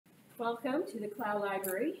Welcome to the Clow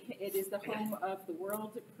Library. It is the home of the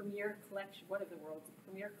world's premier collection, one of the world's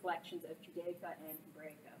premier collections of Judaica and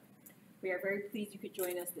Hebraica. We are very pleased you could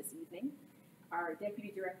join us this evening. Our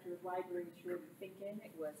Deputy Director of Library, Jordan Finken,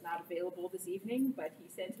 was not available this evening, but he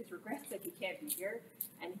sends his regrets that he can't be here,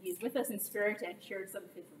 and he's with us in spirit and shared some of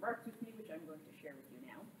his remarks with me, which I'm going to share with you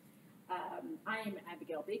now. I am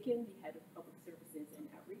Abigail Bacon, the Head of Public Services and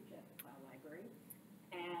Outreach at the Clow Library.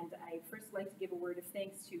 And I'd first like to give a word of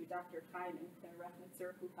thanks to Dr. Chaim and Claire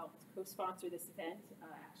Reffnitzer, who helped co-sponsor this event,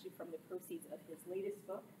 actually from the proceeds of his latest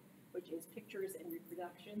book, which is Pictures and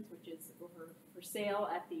Reproductions, which is over for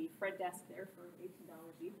sale at the front desk there for $18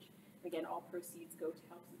 each. Again, all proceeds go to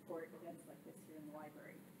help support events like this here in the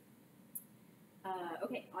library.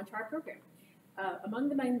 Okay, on to our program. Among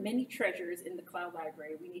the many treasures in the Clow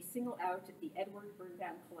Library, we may single out the Eduard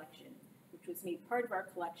Birnbaum Collection, which was made part of our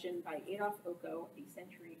collection by Adolf Oko a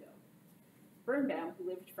century ago. Birnbaum, who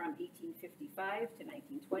lived from 1855 to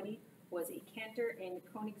 1920, was a cantor in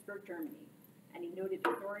Königsberg, Germany, and a noted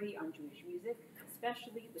authority on Jewish music,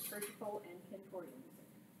 especially liturgical and cantorial music.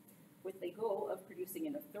 With the goal of producing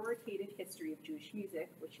an authoritative history of Jewish music,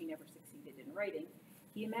 which he never succeeded in writing,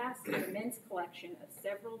 he amassed an immense collection of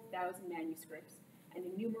several thousand manuscripts and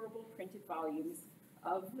innumerable printed volumes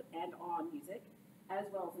of and on music, as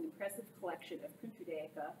well as an impressive collection of print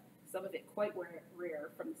Judaica, some of it quite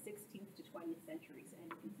rare from the 16th to 20th centuries. And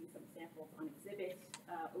you can see some samples on exhibit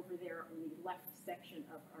over there on the left section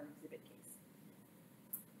of our exhibit case.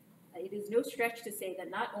 It is no stretch to say that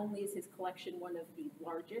not only is his collection one of the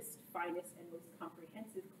largest, finest, and most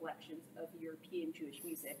comprehensive collections of European Jewish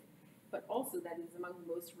music, but also that it is among the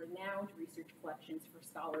most renowned research collections for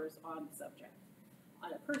scholars on the subject. On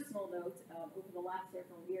a personal note, over the last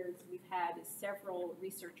several years, we've had several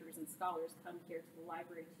researchers and scholars come here to the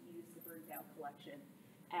library to use the Birnbaum collection,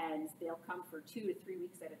 and they'll come for 2 to 3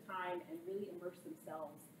 weeks at a time and really immerse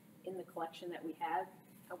themselves in the collection that we have.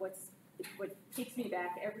 And what takes me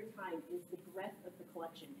back every time is the breadth of the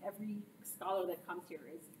collection. Every scholar that comes here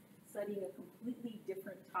is studying a completely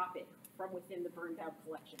different topic from within the Birnbaum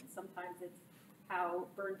collection. Sometimes it's how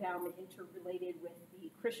Birnbaum interrelated with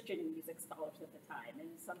the Christian music scholars at the time, and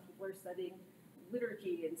some people are studying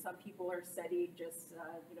liturgy, and some people are studying just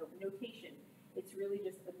notation. It's really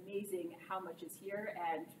just amazing how much is here,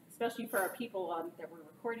 and especially for our people that we're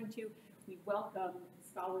recording to, we welcome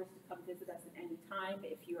scholars to come visit us at any time.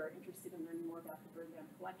 If you are interested in learning more about the Birnbaum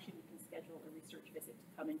collection, you can schedule a research visit to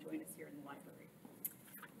come and join us here in the library.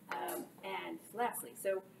 And lastly,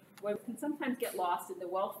 what can sometimes get lost in the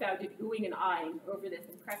well-founded oohing and eyeing over this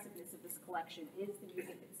impressiveness of this collection is the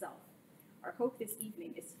music itself. Our hope this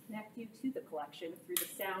evening is to connect you to the collection through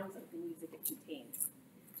the sounds of the music it contains.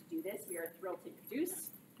 To do this, we are thrilled to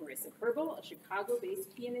introduce Marissa Kerbel, a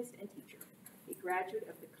Chicago-based pianist and teacher, a graduate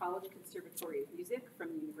of the College-Conservatory of Music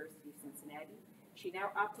from the University of Cincinnati. She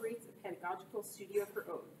now operates a pedagogical studio of her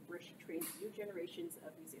own, where she trains new generations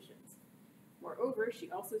of musicians. Moreover,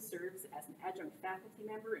 she also serves as an adjunct faculty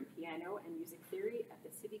member in piano and music theory at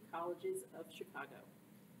the City Colleges of Chicago.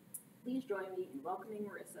 Please join me in welcoming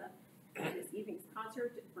Marissa to this evening's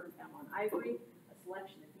concert, Birnbaum on Ivory, a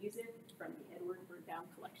selection of music from the Eduard Birnbaum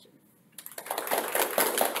Collection.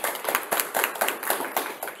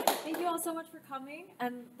 Thank you all so much for coming,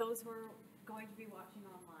 and those who are going to be watching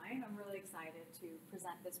online. I'm really excited to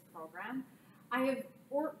present this program. I have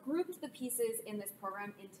grouped the pieces in this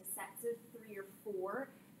program into sets of 3 or 4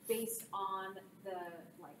 based on the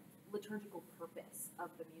liturgical purpose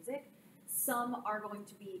of the music. Some are going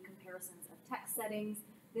to be comparisons of text settings.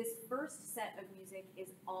 This first set of music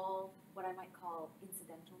is all what I might call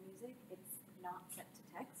incidental music. It's not set to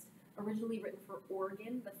text. Originally written for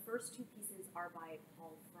organ, the first 2 pieces are by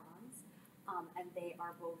Paul Franz, and they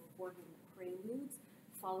are both organ preludes,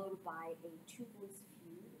 followed by a 2-voice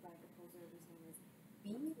fugue by a composer whose name is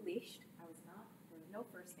B. Licht. There was no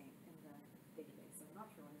first name in the database, so I'm not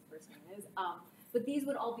sure what his first name is. But these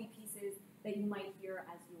would all be pieces that you might hear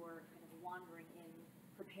as you're kind of wandering in,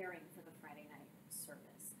 preparing for the Friday night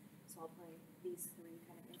service. So I'll play these 3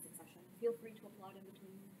 kind of in succession. Feel free to applaud in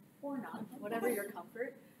between or not, whatever your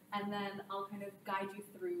comfort. And then I'll kind of guide you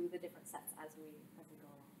through the different sets as we go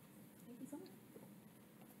along. Thank you so much.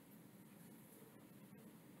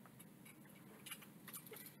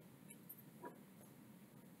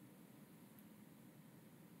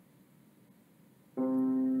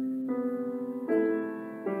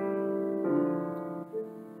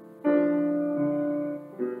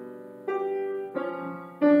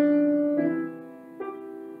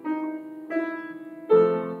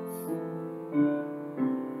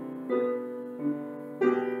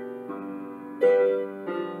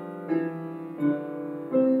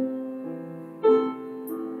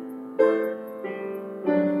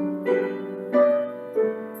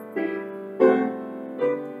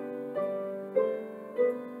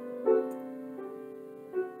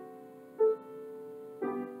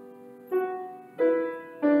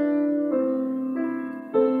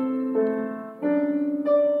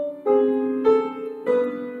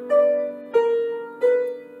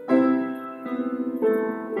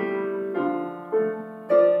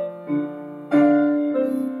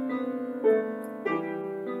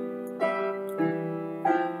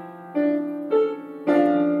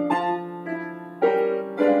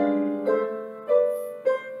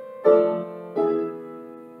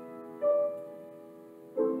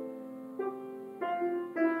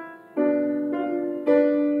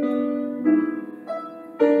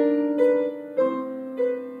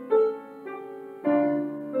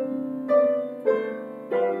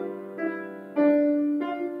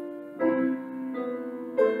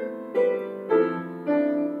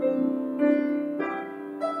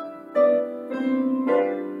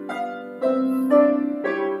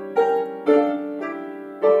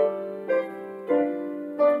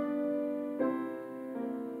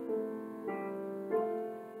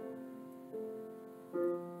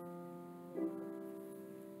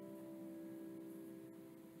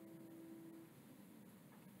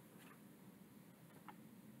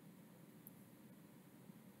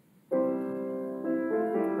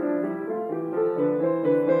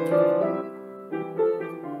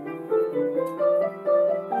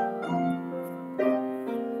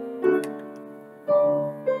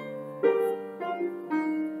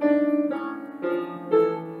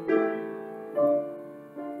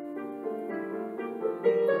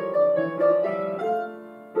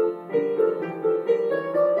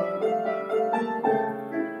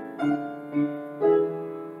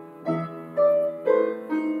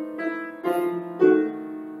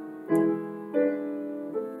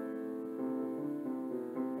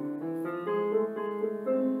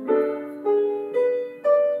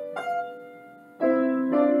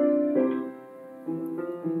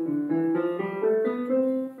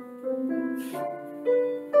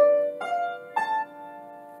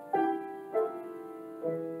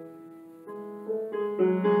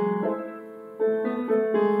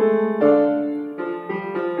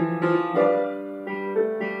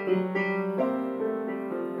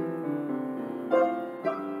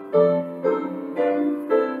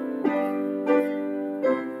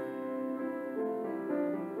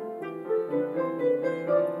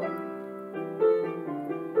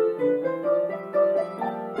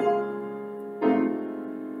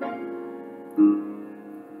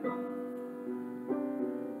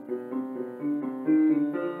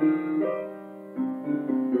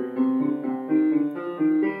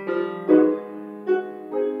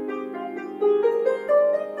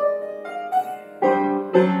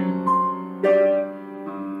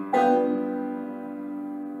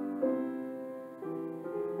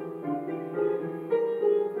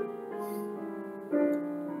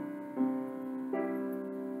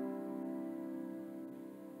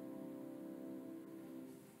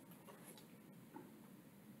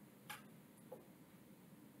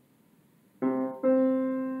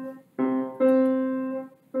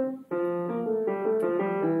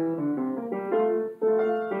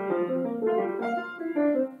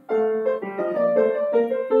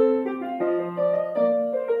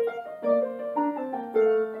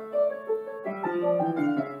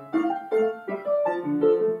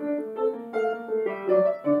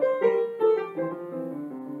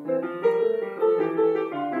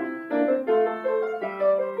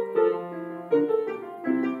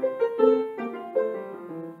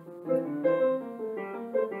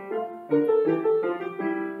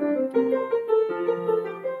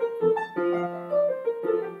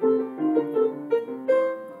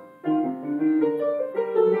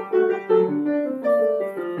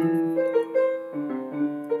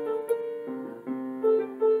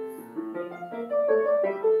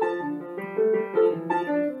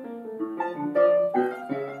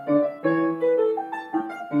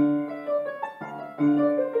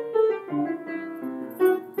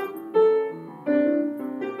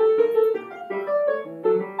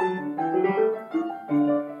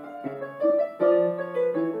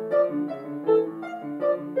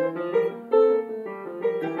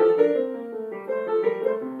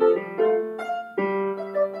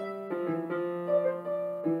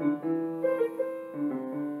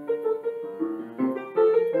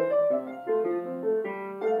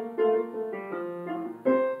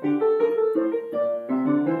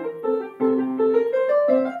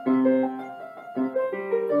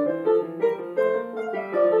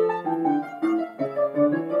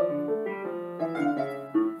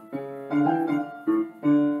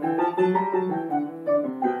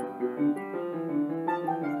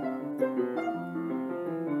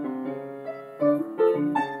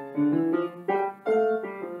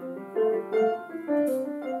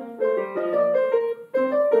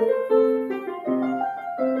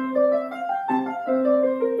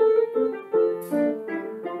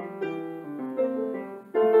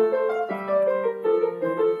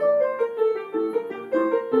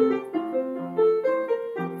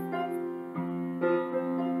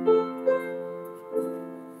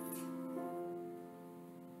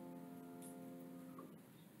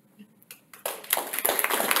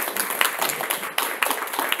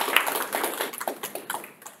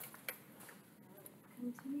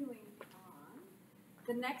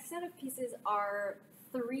 The next set of pieces are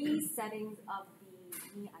 3 settings of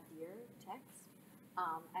the HUC-JIR text,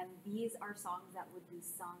 and these are songs that would be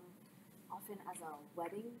sung often as a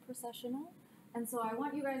wedding processional. And so I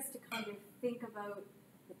want you guys to kind of think about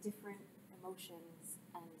the different emotions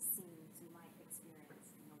and scenes you might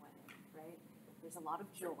experience in a wedding, right? There's a lot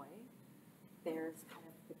of joy. There's kind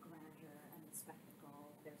of the grandeur and the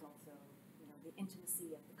spectacle. There's also, the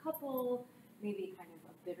intimacy of the couple, maybe kind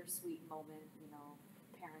of a bittersweet moment,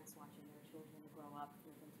 parents watching their children grow up,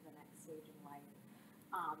 move into the next stage in life.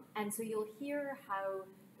 And so you'll hear how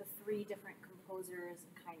the 3 different composers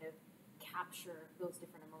kind of capture those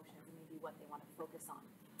different emotions and maybe what they want to focus on.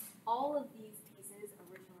 All of these pieces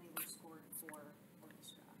originally were scored for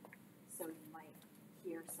orchestra. So you might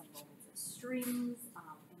hear some moments of strings.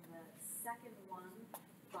 In the second one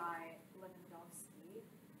by Lewandowski,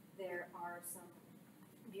 there are some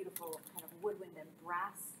beautiful kind of woodwind and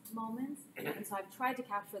brass moments. And so I've tried to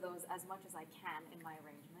capture those as much as I can in my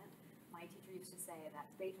arrangement. My teacher used to say that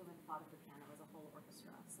Beethoven thought of the piano as a whole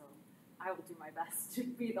orchestra, so I will do my best to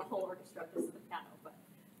be the whole orchestra just the piano, but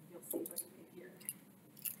you'll see what you can hear.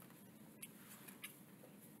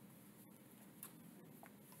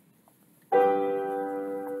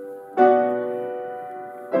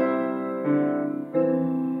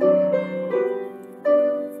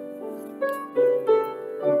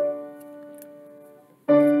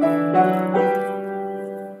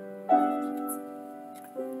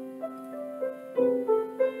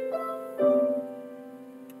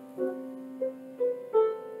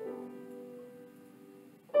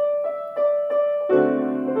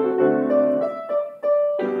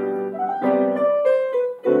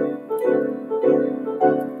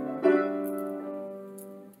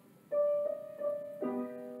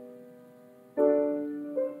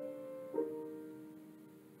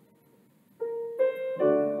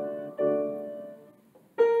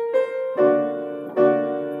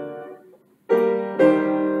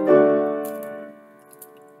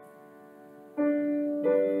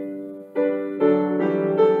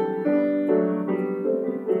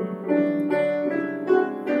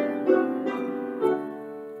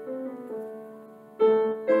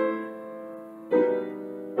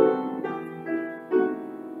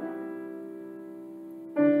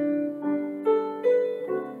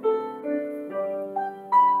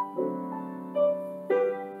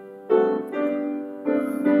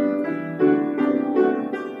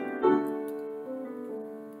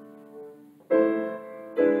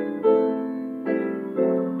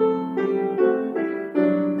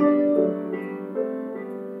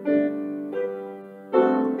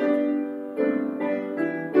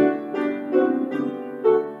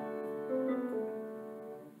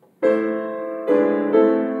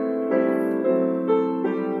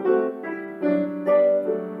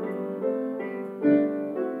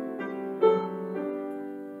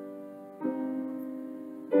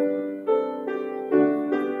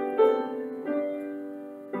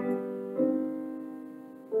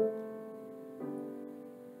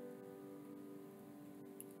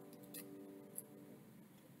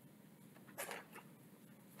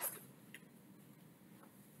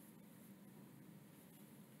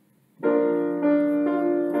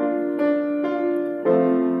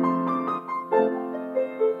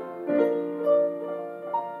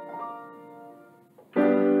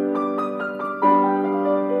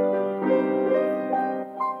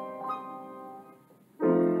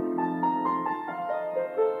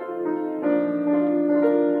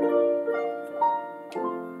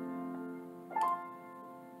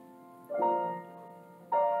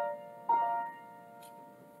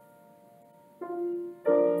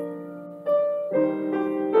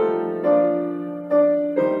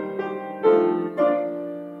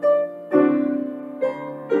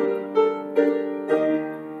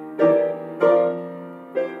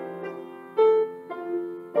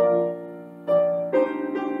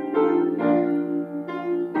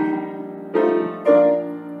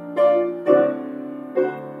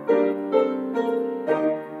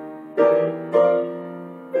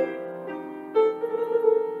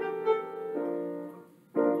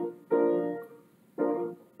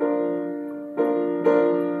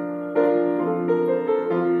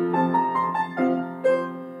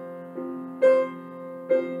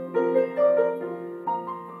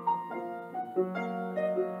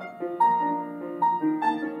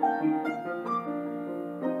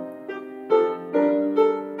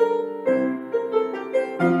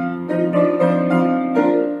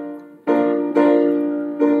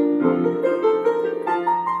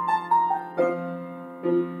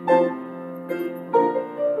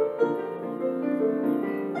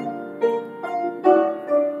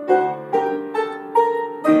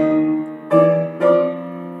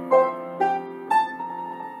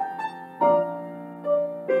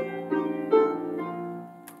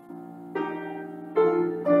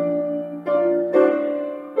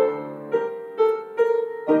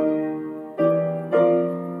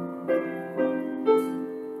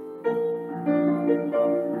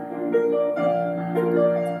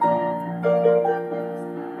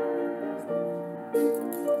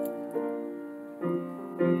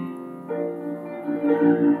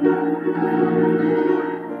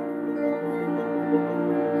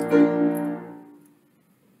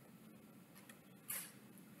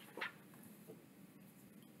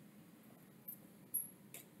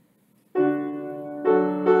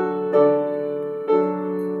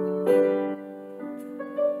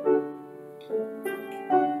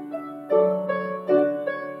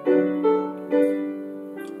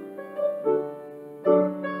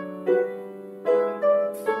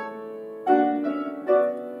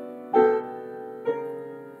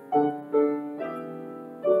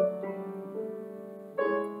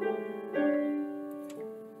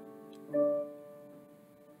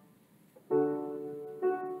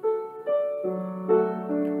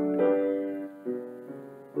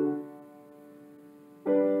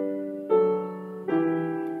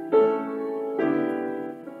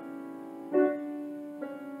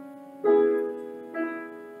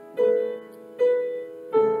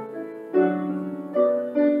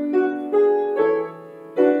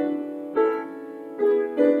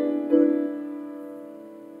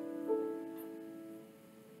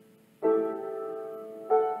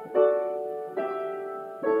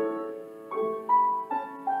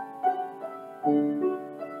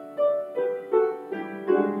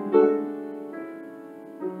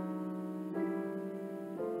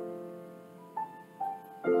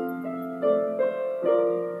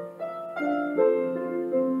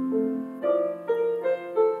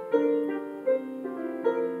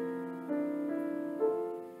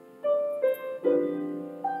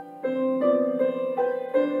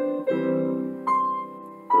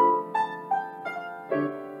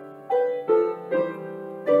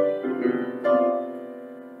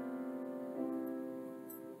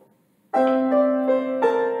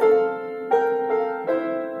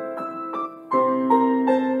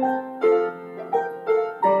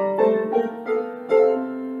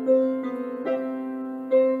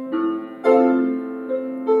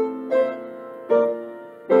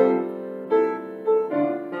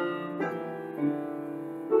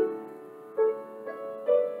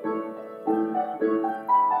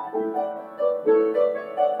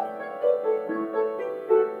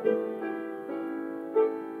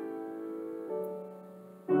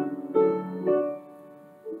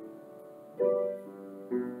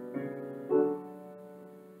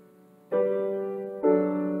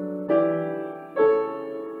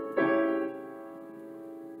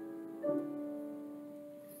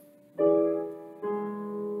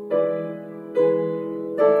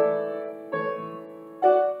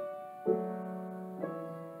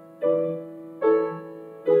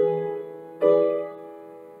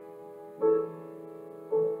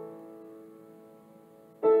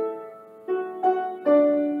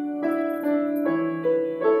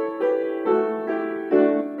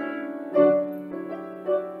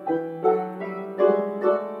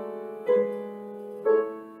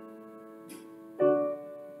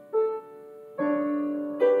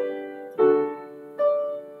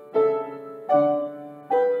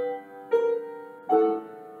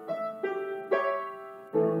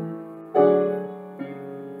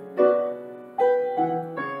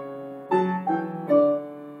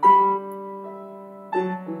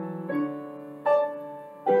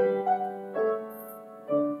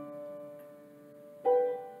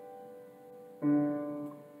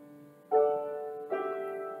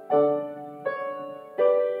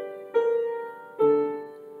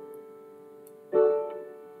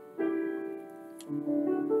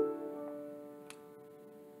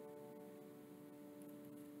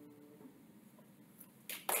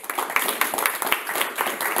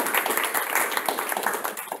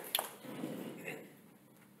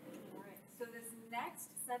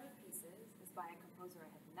 by a composer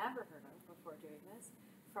I had never heard of before doing this,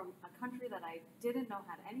 from a country that I didn't know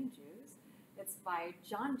had any Jews. It's by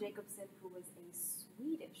John Jacobson, who was a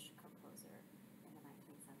Swedish composer in the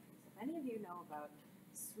 19th century. So if any of you know about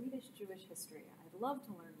Swedish Jewish history, I'd love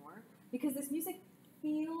to learn more, because this music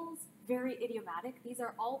feels very idiomatic. These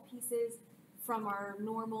are all pieces from our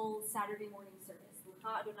normal Saturday morning service.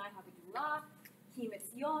 Lucha Adonai Havidulah, Ki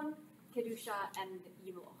Mitzion, Kedusha, and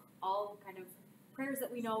Yimloch. All kind of prayers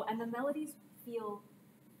that we know, and the melodies feel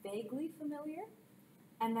vaguely familiar,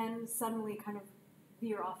 and then suddenly kind of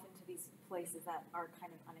veer off into these places that are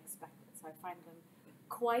kind of unexpected. So I find them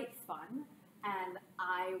quite fun, and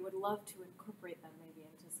I would love to incorporate them maybe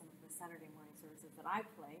into some of the Saturday morning services that I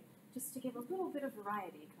play, just to give a little bit of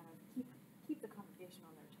variety, kind of keep the congregation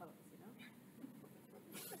on their toes, you know?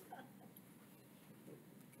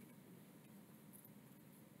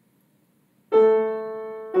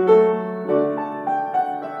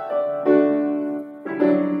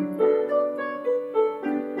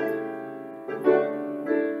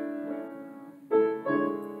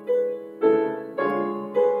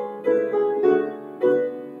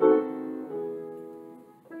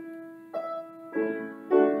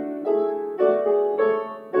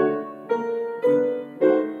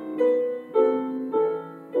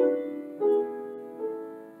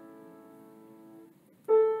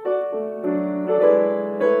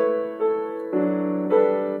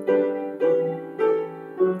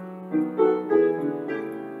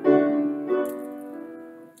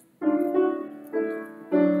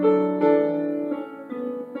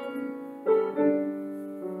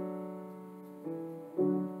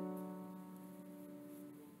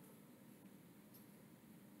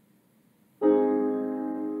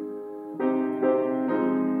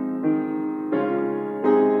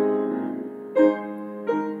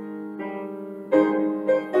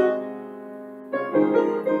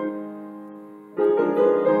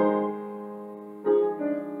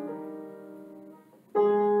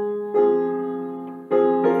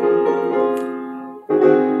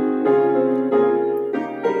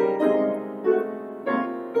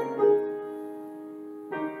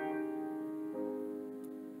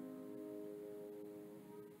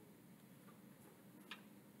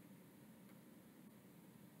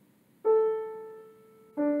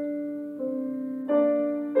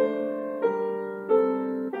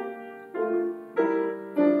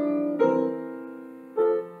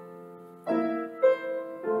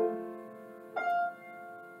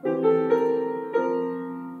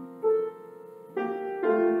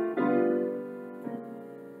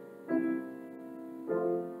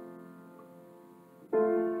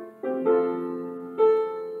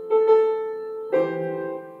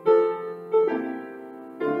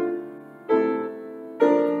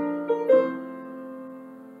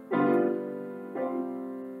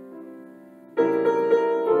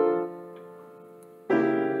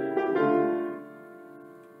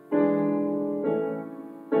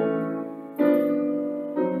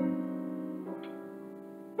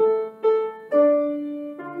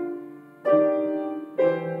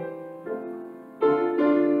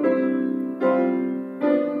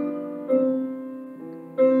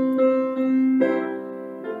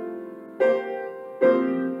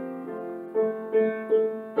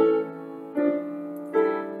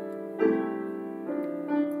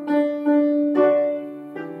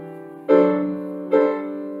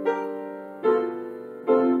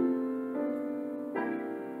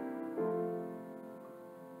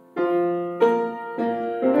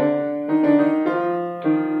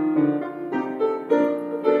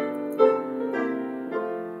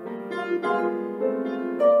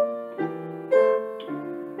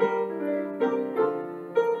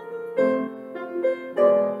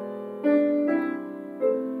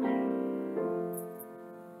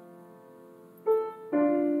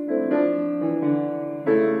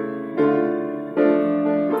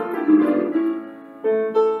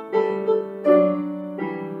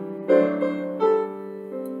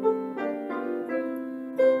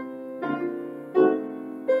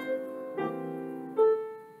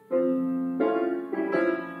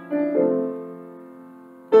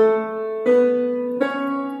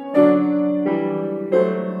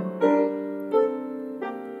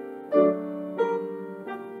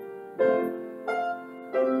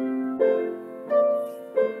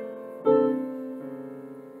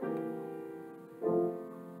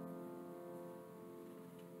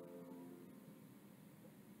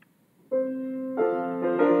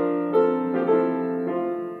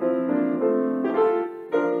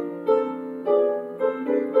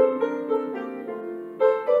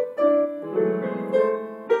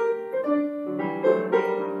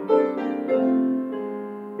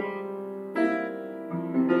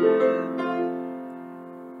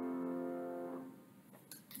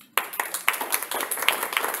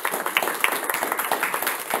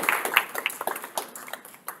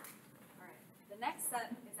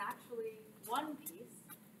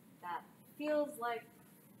 feels like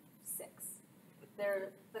 6.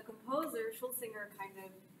 The composer, Schultzinger, kind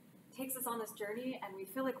of takes us on this journey, and we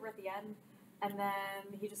feel like we're at the end, and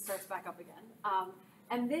then he just starts back up again.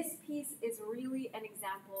 And this piece is really an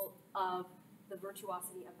example of the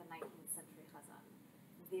virtuosity of the 19th century Chazan.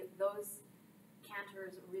 Those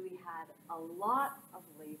cantors really had a lot of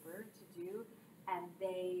labor to do, and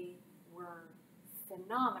they were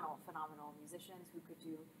phenomenal musicians who could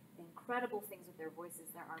do incredible things with their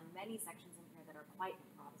voices. There are many sections in here that are quite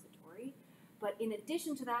improvisatory, but in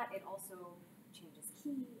addition to that, it also changes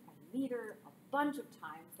key and meter a bunch of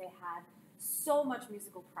times. They had so much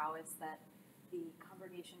musical prowess that the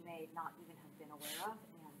congregation may not even have been aware of,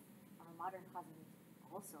 and our modern Chazans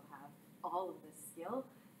also have all of this skill,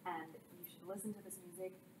 and you should listen to this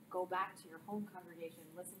music, go back to your home congregation,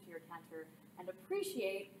 listen to your cantor, and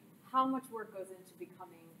appreciate how much work goes into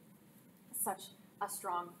becoming such a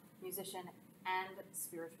strong musician and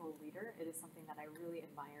spiritual leader. It is something that I really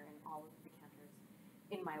admire in all of the cantors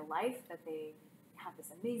in my life, that they have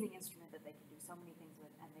this amazing instrument that they can do so many things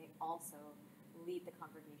with, and they also lead the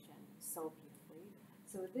congregation so beautifully.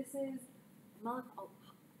 So this is Melech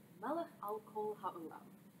al-Kol Ha'olam.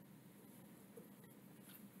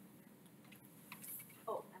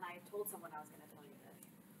 Oh, and I told someone I was going to tell you this.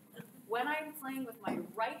 When I'm playing with my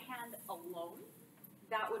right hand alone,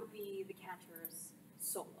 that would be the cantor's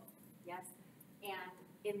solo, yes? And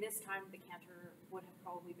in this time, the cantor would have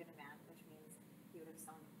probably been a man, which means he would have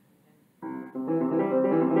sung in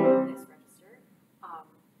this register.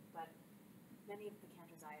 But many of the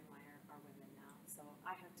cantors I admire are women now, so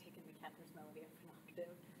I have taken the cantor's melody up an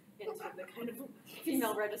octave into the kind of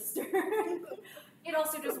female register. It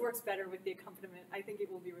also just works better with the accompaniment. I think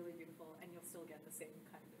it will be really beautiful, and you'll still get the same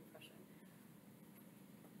kind of impression.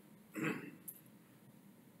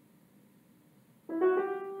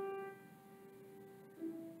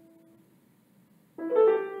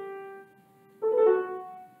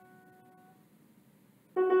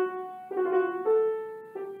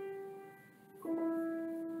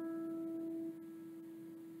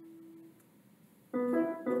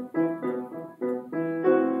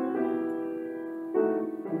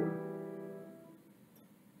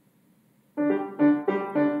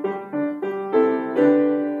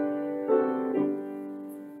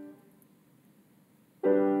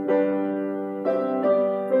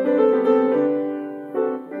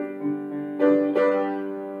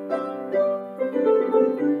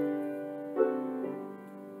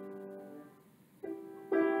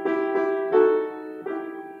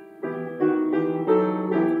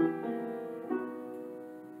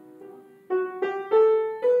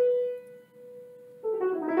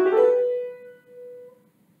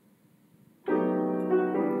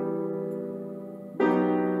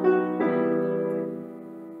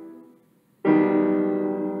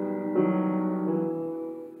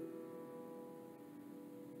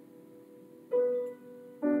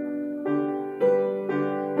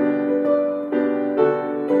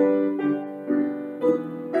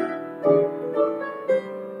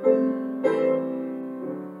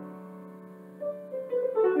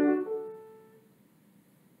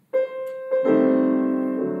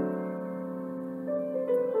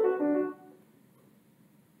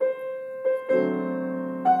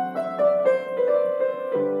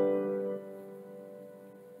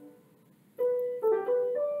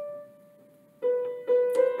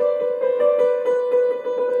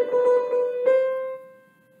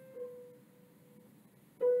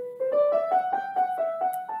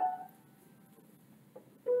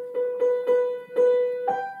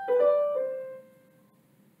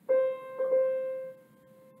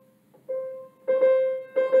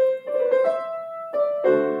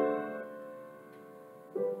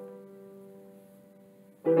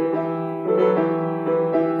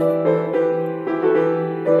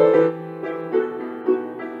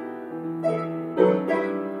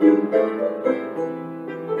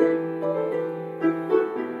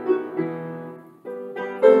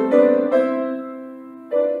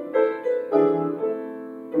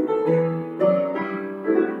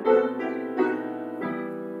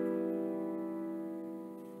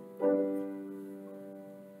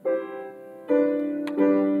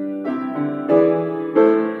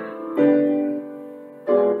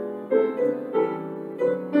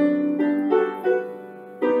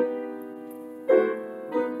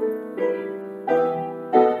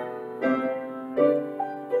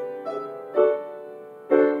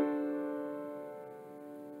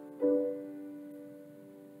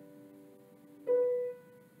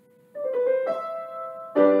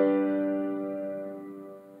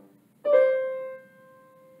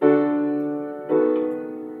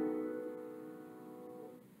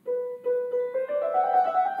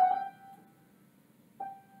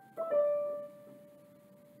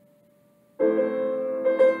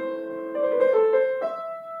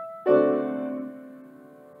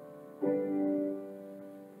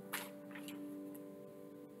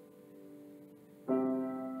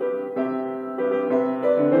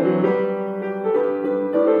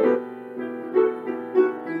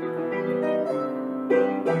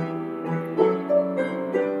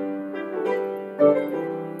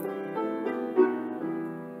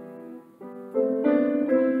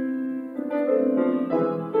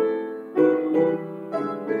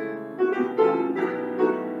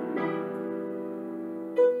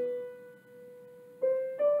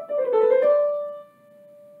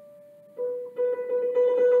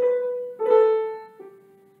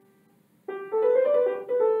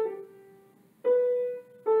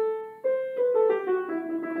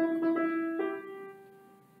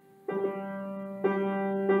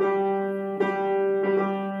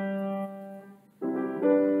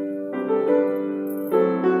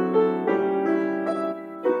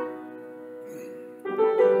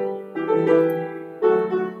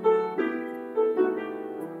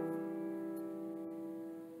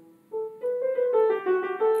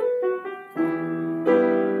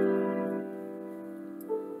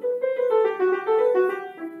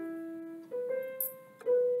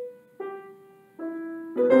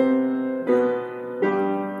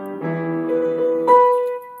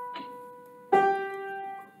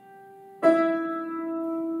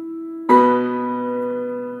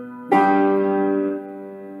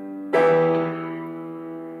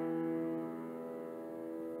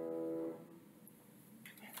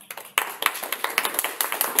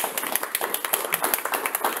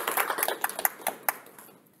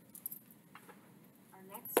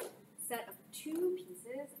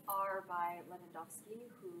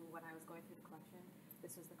 Lewandowski, who, when I was going through the collection,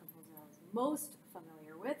 this was the composer I was most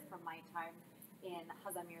familiar with from my time in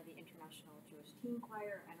HUC-JIR, the International Jewish Teen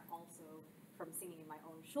Choir, and also from singing in my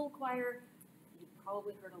own shul choir. You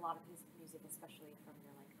probably heard a lot of his music, especially from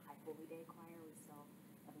your like High Holy Day choir. We still,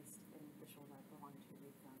 at least in the shul that I belong to,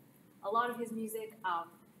 we've done a lot of his music.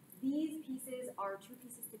 These pieces are two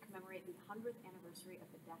pieces to commemorate the 100th anniversary of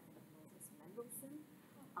the death of Moses Mendelssohn,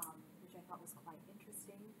 which I thought was quite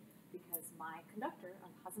interesting because my conductor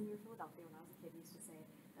on HUC-JIR Philadelphia when I was a kid used to say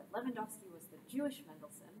that Lewandowski was the Jewish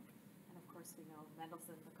Mendelssohn, and of course we know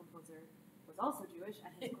Mendelssohn, the composer, was also Jewish,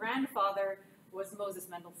 and his grandfather was Moses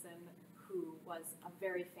Mendelssohn, who was a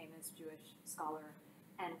very famous Jewish scholar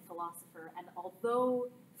and philosopher. And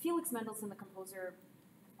although Felix Mendelssohn, the composer,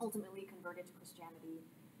 ultimately converted to Christianity,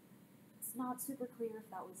 it's not super clear if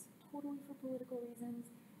that was totally for political reasons,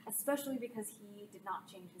 especially because he did not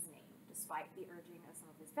change his name, despite the urging of some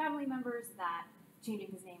of his family members that changing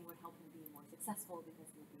his name would help him be more successful because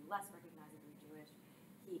he would be less recognizably Jewish.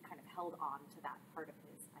 He kind of held on to that part of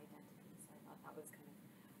his identity. So I thought that was kind of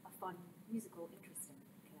a fun, musical, interesting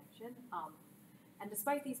connection. And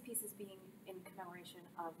despite these pieces being in commemoration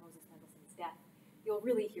of Moses Mendelssohn's death, you'll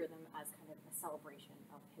really hear them as kind of a celebration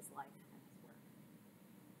of his life and his work.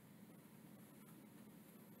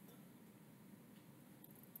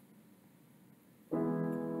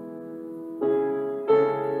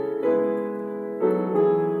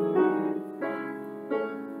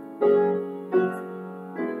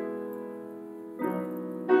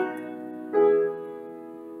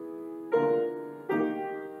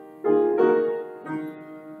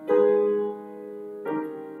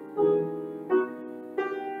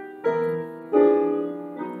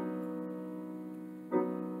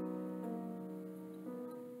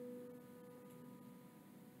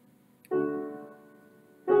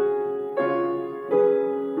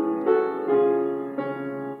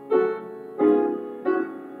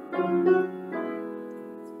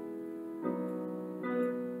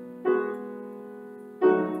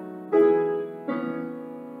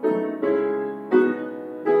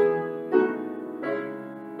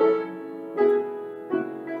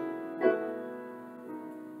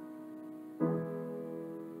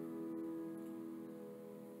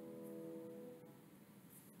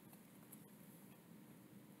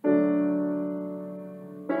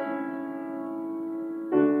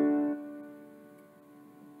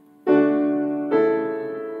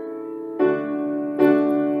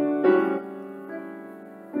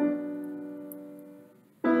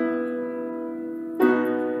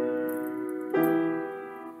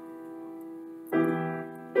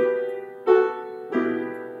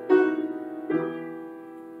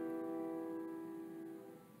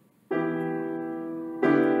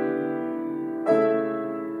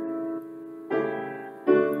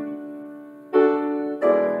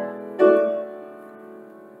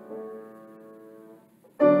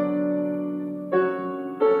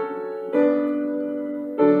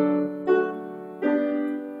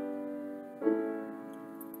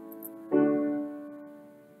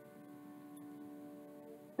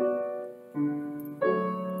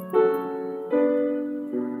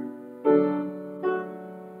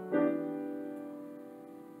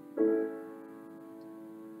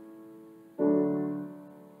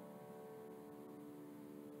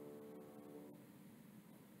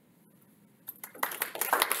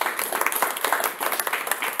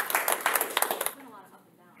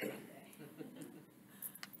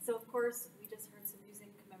 We just heard some music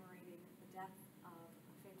commemorating the death of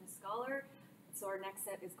a famous scholar. So our next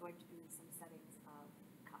set is going to be some settings of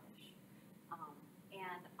Kaddish.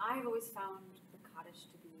 And I've always found the Kaddish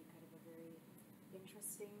to be kind of a very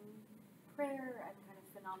interesting prayer and kind of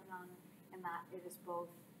phenomenon in that it is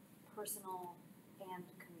both personal and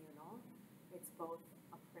communal. It's both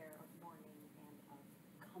a prayer of mourning and of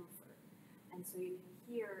comfort. And so you can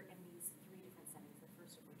hear in these three different settings, the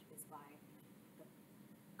first of which is by the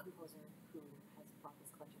composer who has brought this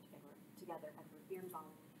collection together, Eduard Birnbaum,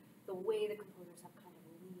 the way the composers have kind of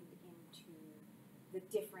leaned into the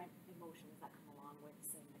different emotions that come along with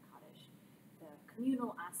saying the Kaddish. The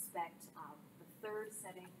communal aspect of the third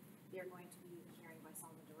setting you're going to be hearing by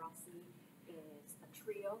Salman Darasi is a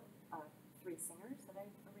trio of 3 singers that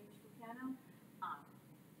I've arranged for piano.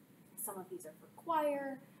 Some of these are for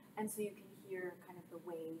choir, and so you can hear kind of the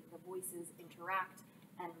way the voices interact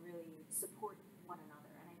and really support one another.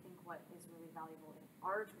 And I think what is really valuable in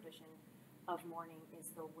our tradition of mourning is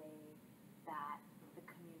the way that the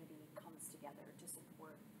community comes together to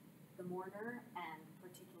support the mourner, and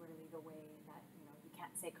particularly the way that, you know, you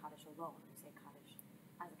can't say Kaddish alone, you say Kaddish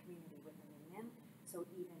as a community with a minyan. So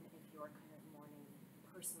even if you're kind of mourning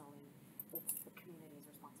personally, it's the community community's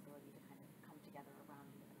responsibility to kind of come together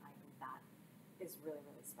around you. And I think that is really,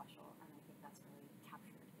 really special. And I think that's really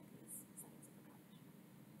captured in these settings of the college.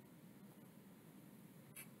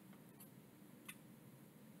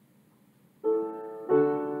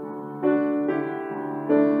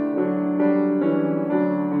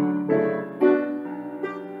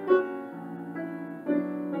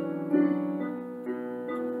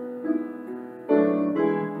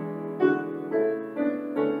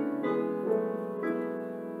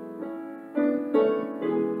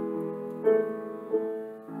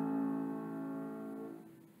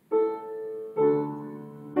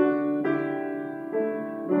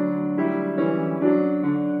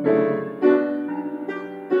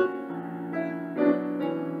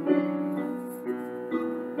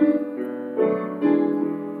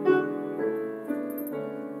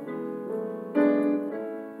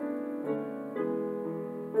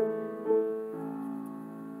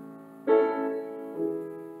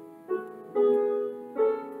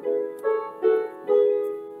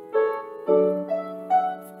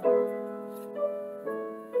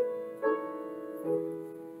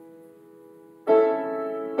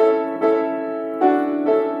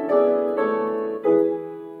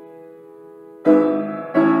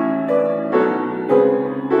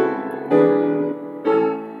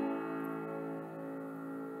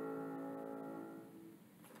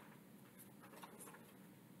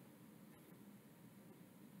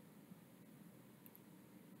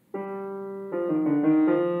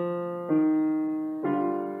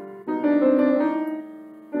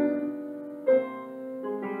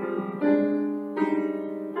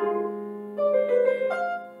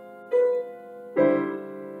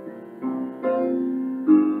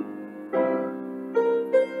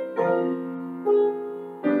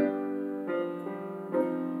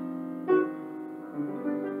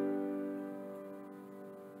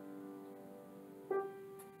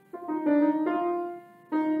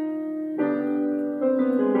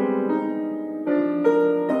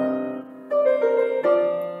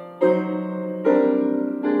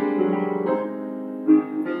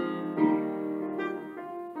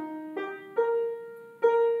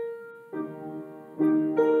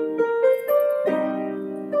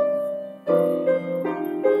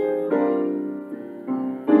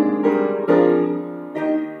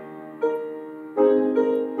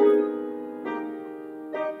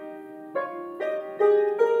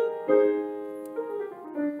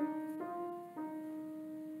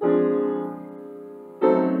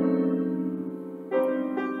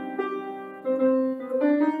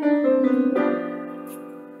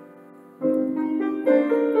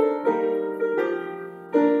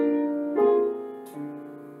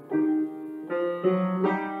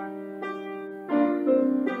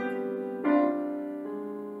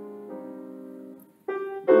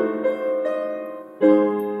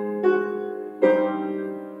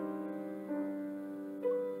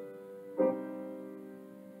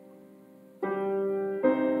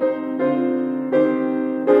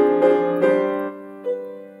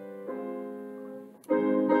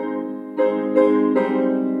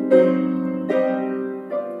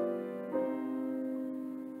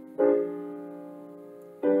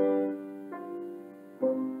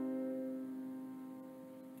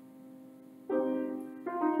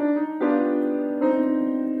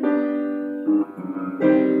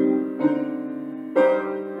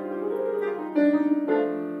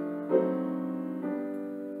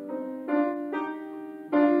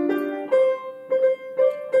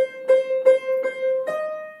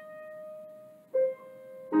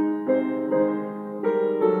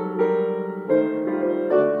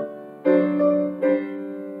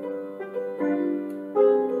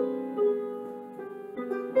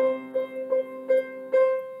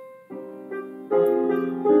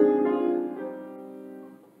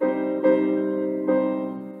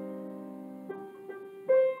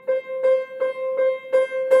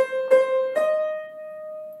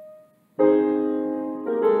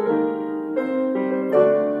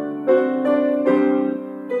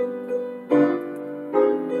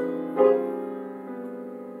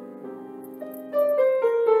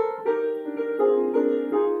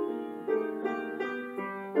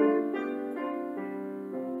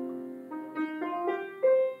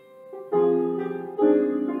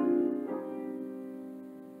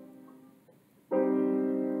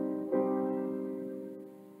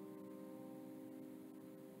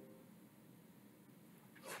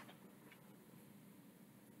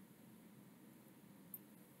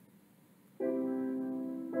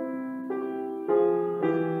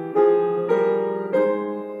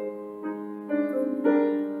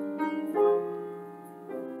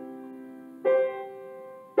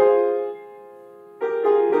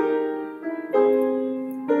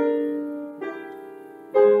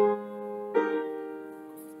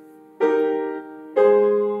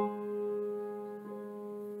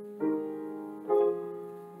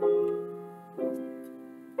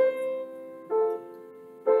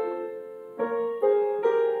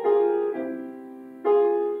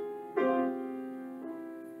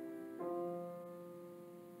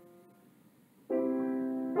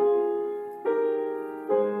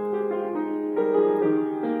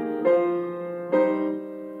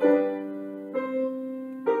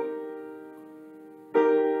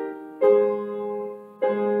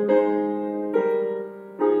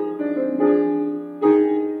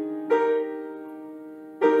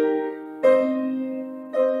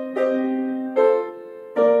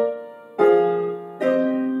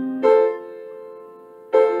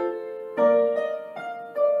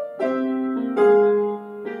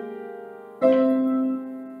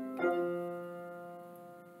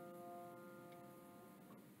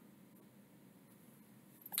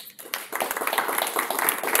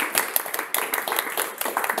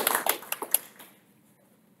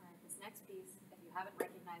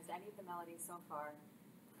 so far,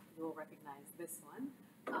 you will recognize this one.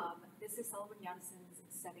 This is Sullivan Jansson's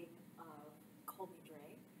setting of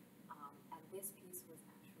College-Conservatory, and this piece was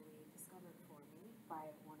actually discovered for me by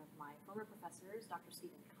one of my former professors, Dr.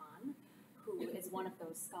 Stephen Kahn, who is one of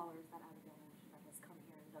those scholars that Abigail mentioned that has come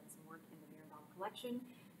here and done some work in the Birnbaum Collection,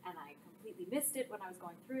 and I completely missed it when I was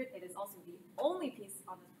going through it. It is also the only piece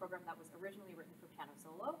on this program that was originally written for piano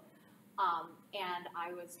solo, and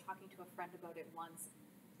I was talking to a friend about it once,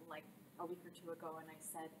 like a week or two ago, and I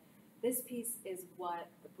said, this piece is what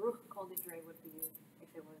the Bruch College-Conservatory would be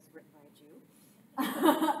if it was written by a Jew.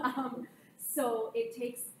 So it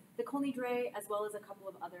takes the College-Conservatory as well as a couple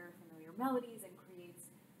of other familiar melodies and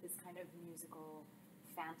creates this kind of musical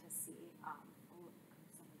fantasy,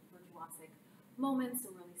 some virtuosic moments,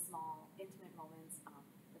 some really small, intimate moments.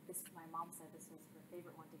 But this, my mom said this was her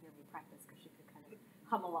favorite one to hear me practice because she could kind of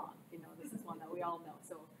hum along. You know, this is one that we all know.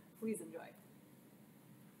 So please enjoy.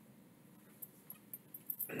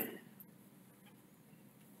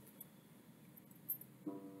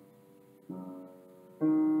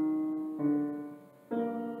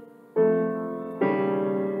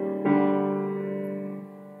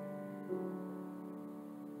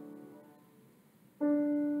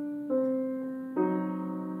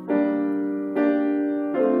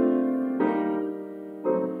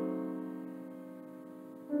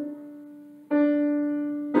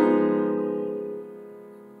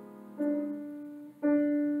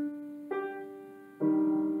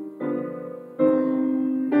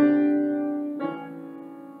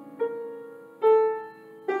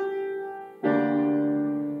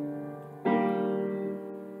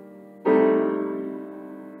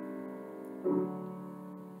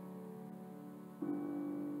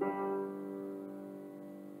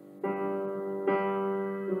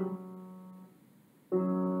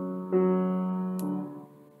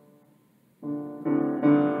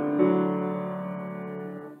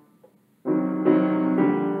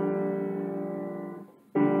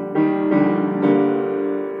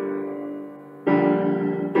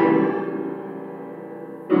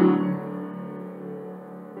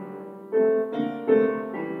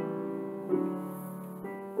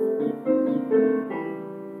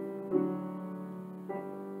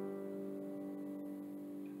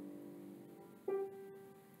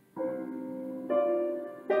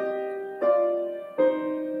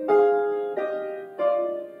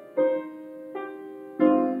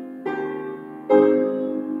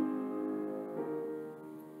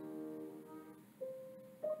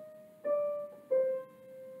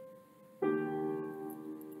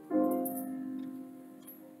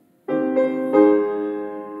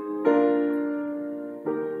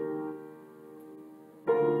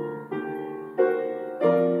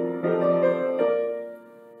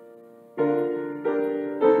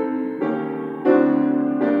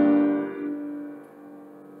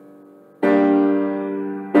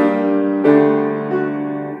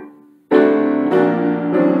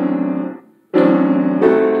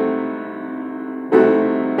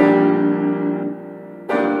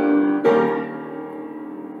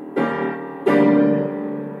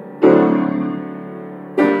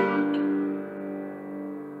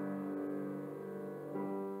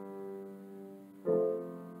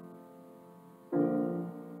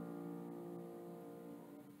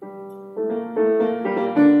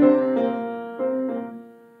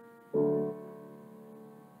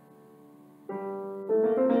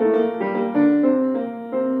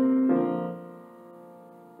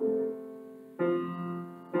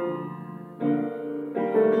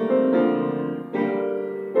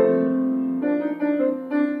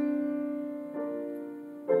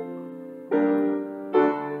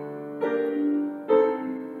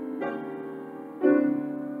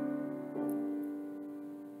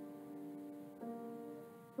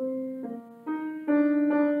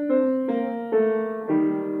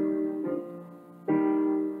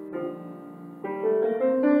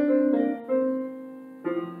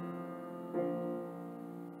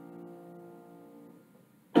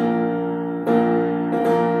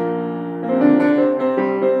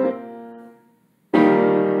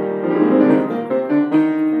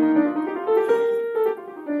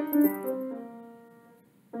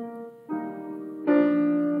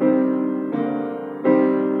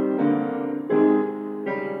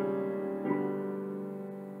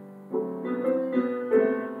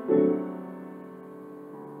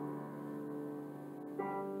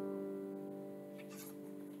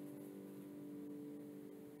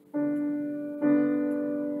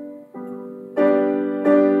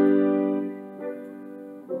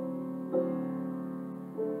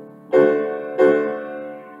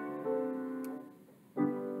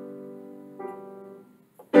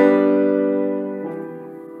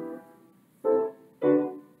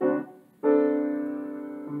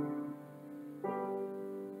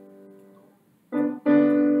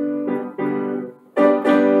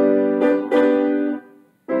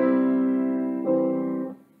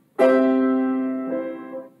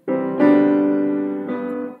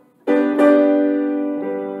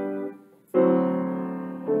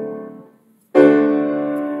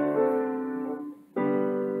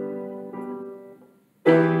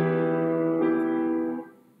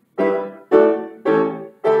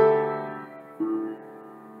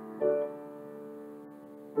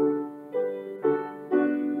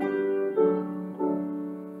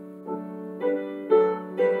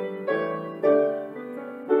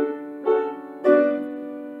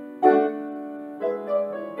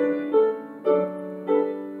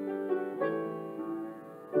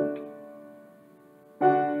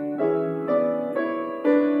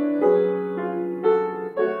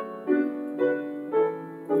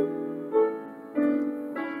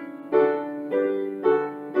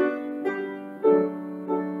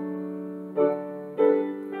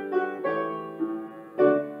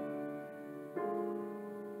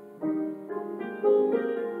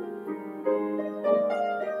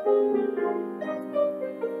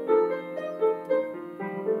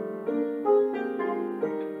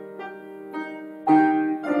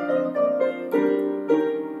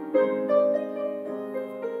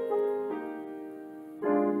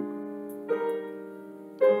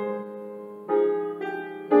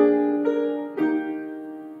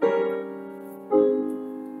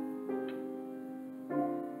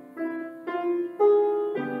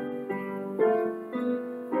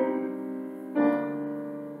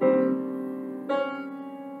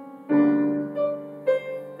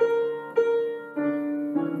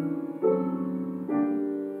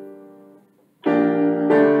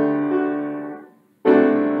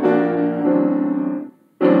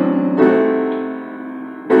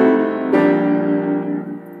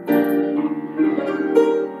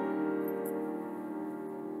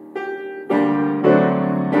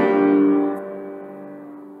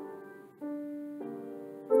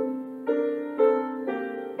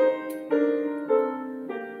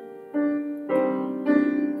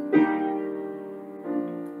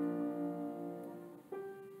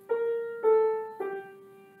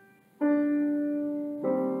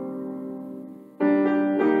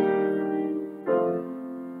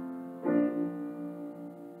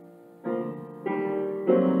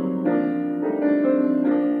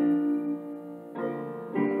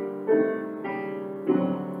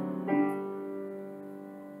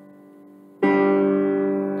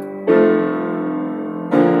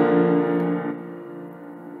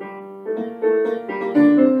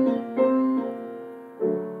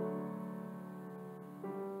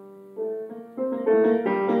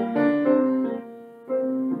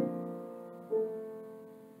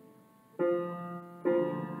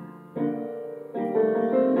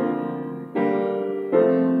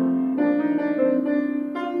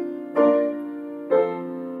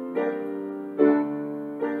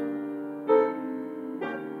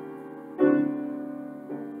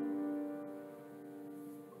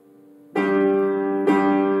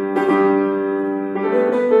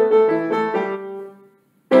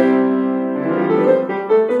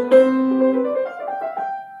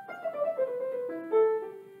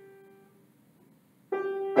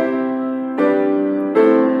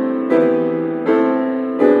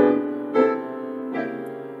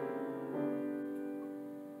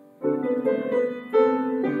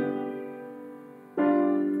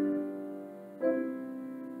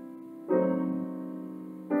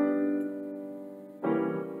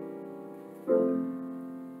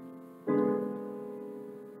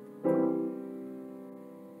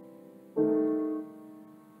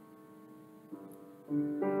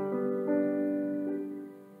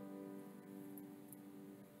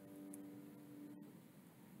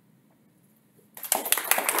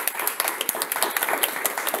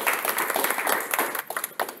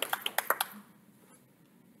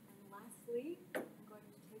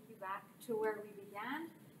 back to where we began.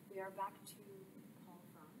 We are back to Paul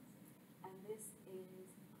Franz, and this is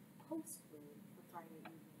postlude for Friday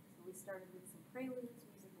evening. So we started with some preludes,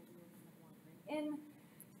 music that you're kind of wandering in.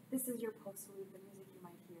 This is your postlude, the music you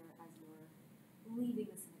might hear as you're leaving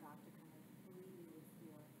the synagogue to kind of leave you with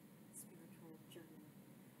your spiritual journey,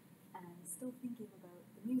 and still thinking about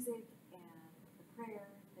the music and the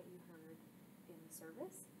prayer that you heard in the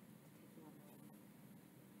service to take you on the way.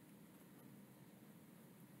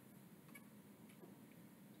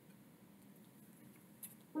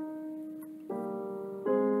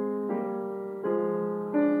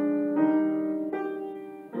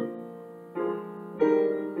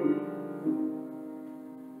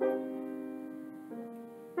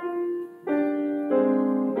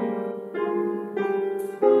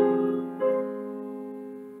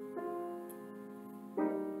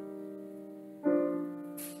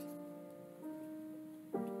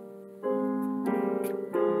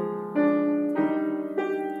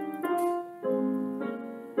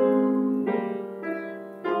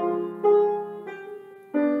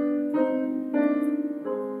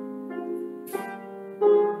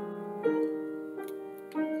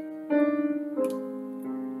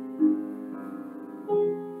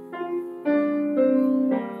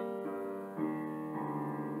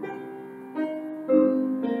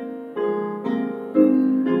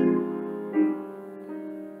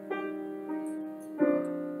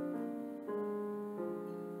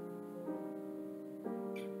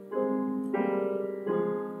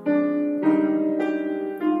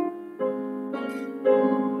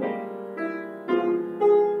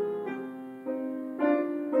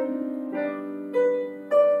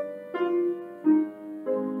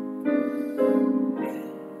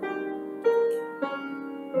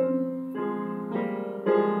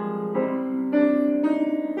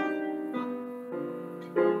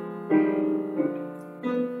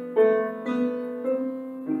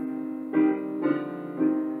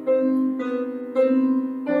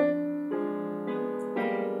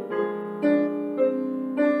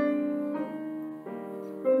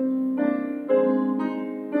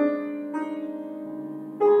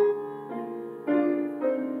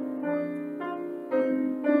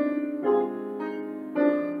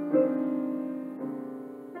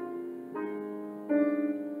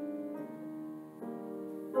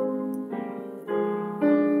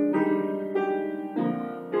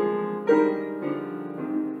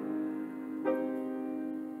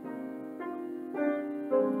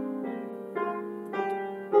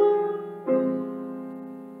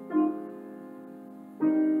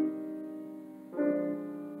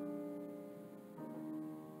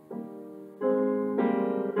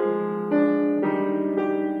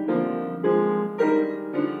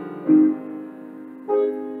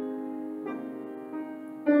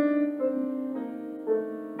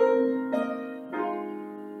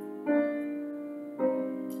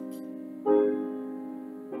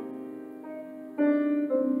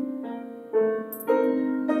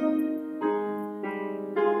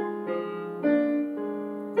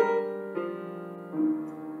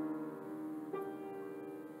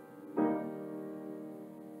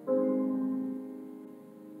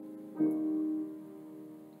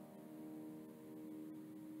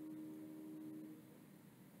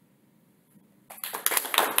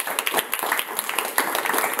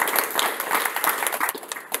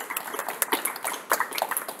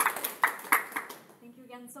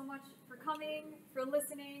 So much for coming, for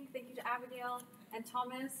listening. Thank you to Abigail and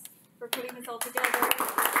Thomas for putting this all together. And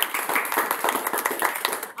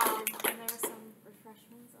there are some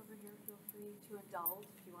refreshments over here. Feel free to indulge.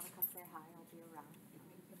 If you want to come say hi, I'll be around.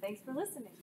 But thanks for listening.